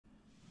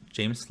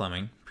James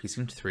Fleming,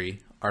 Precinct 3,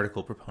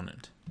 article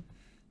proponent.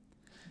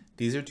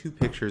 These are two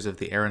pictures of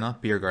the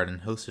Aeronaut Beer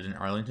Garden hosted in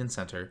Arlington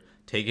Center,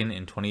 taken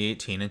in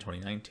 2018 and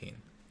 2019.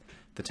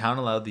 The town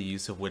allowed the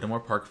use of Whittemore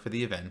Park for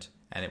the event,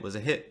 and it was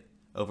a hit.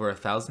 Over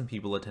 1,000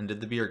 people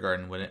attended the beer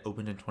garden when it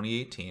opened in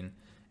 2018,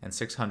 and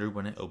 600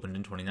 when it opened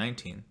in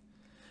 2019.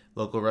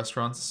 Local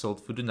restaurants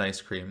sold food and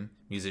ice cream,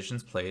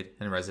 musicians played,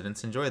 and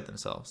residents enjoyed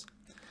themselves.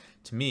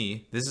 To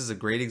me, this is a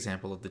great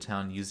example of the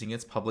town using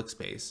its public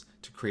space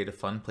to create a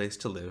fun place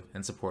to live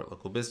and support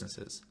local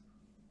businesses.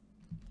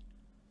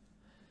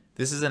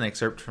 This is an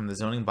excerpt from the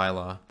zoning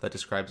bylaw that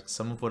describes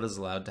some of what is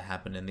allowed to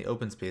happen in the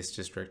open space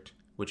district,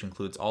 which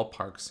includes all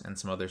parks and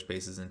some other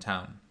spaces in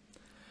town.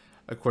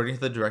 According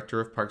to the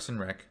Director of Parks and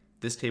Rec,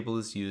 this table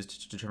is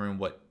used to determine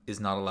what is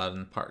not allowed in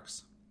the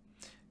parks.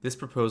 This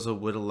proposal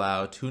would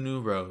allow 2 new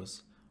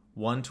rows,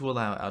 one to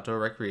allow outdoor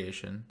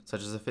recreation,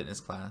 such as a fitness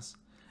class,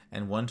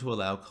 and one to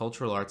allow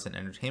cultural arts and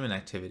entertainment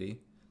activity,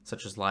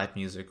 such as live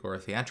music or a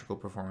theatrical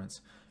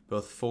performance,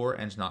 both for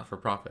and not for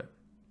profit.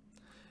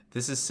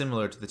 This is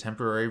similar to the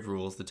temporary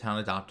rules the town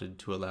adopted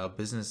to allow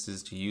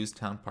businesses to use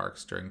town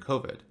parks during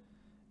COVID.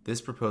 This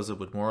proposal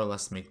would more or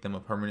less make them a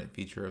permanent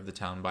feature of the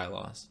town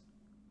bylaws.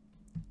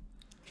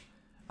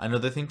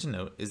 Another thing to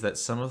note is that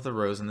some of the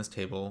rows in this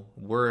table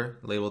were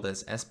labeled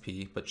as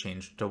SP but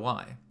changed to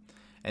Y.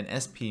 An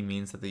SP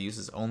means that the use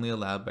is only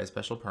allowed by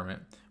special permit,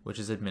 which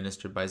is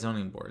administered by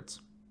zoning boards.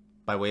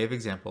 By way of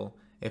example,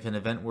 if an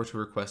event were to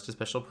request a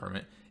special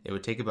permit, it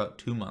would take about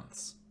 2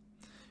 months,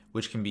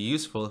 which can be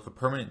useful if a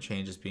permanent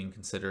change is being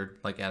considered,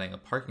 like adding a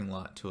parking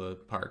lot to a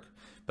park,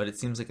 but it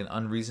seems like an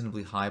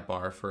unreasonably high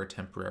bar for a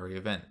temporary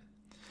event.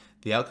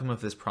 The outcome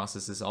of this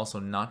process is also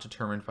not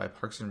determined by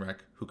Parks and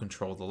Rec, who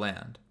control the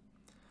land.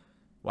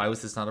 Why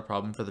was this not a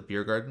problem for the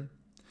beer garden?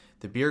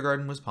 The beer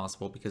garden was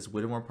possible because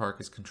Whittemore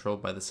Park is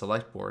controlled by the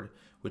Select Board,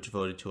 which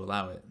voted to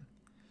allow it.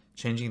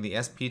 Changing the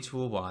SP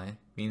to a Y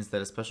means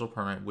that a special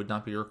permit would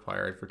not be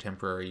required for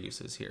temporary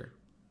uses here.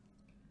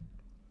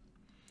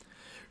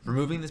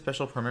 Removing the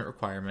special permit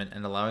requirement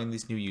and allowing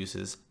these new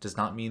uses does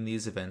not mean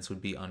these events would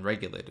be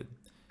unregulated.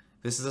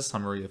 This is a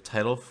summary of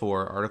Title IV,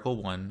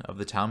 Article 1 of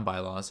the Town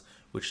Bylaws,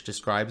 which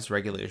describes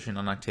regulation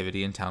on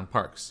activity in town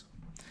parks.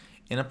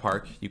 In a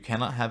park, you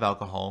cannot have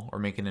alcohol or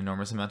make an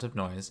enormous amount of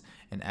noise,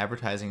 and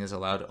advertising is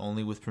allowed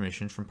only with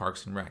permission from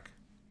Parks and Rec.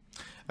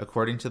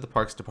 According to the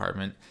Parks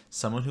Department,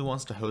 someone who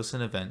wants to host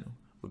an event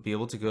would be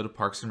able to go to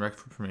Parks and Rec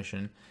for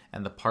permission,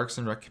 and the Parks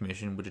and Rec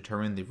Commission would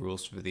determine the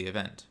rules for the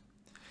event.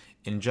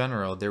 In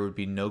general, there would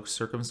be no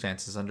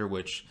circumstances under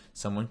which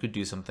someone could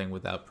do something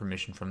without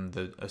permission from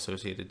the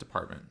associated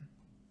department.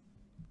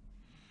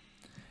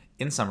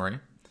 In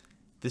summary,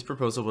 this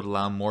proposal would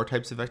allow more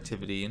types of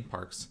activity in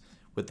parks,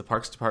 with the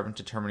Parks Department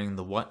determining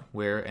the what,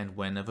 where, and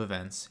when of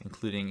events,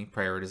 including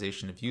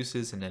prioritization of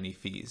uses and any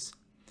fees.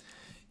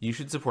 You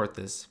should support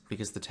this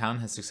because the town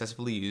has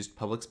successfully used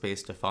public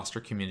space to foster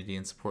community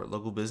and support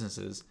local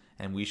businesses,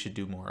 and we should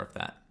do more of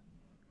that.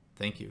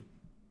 Thank you.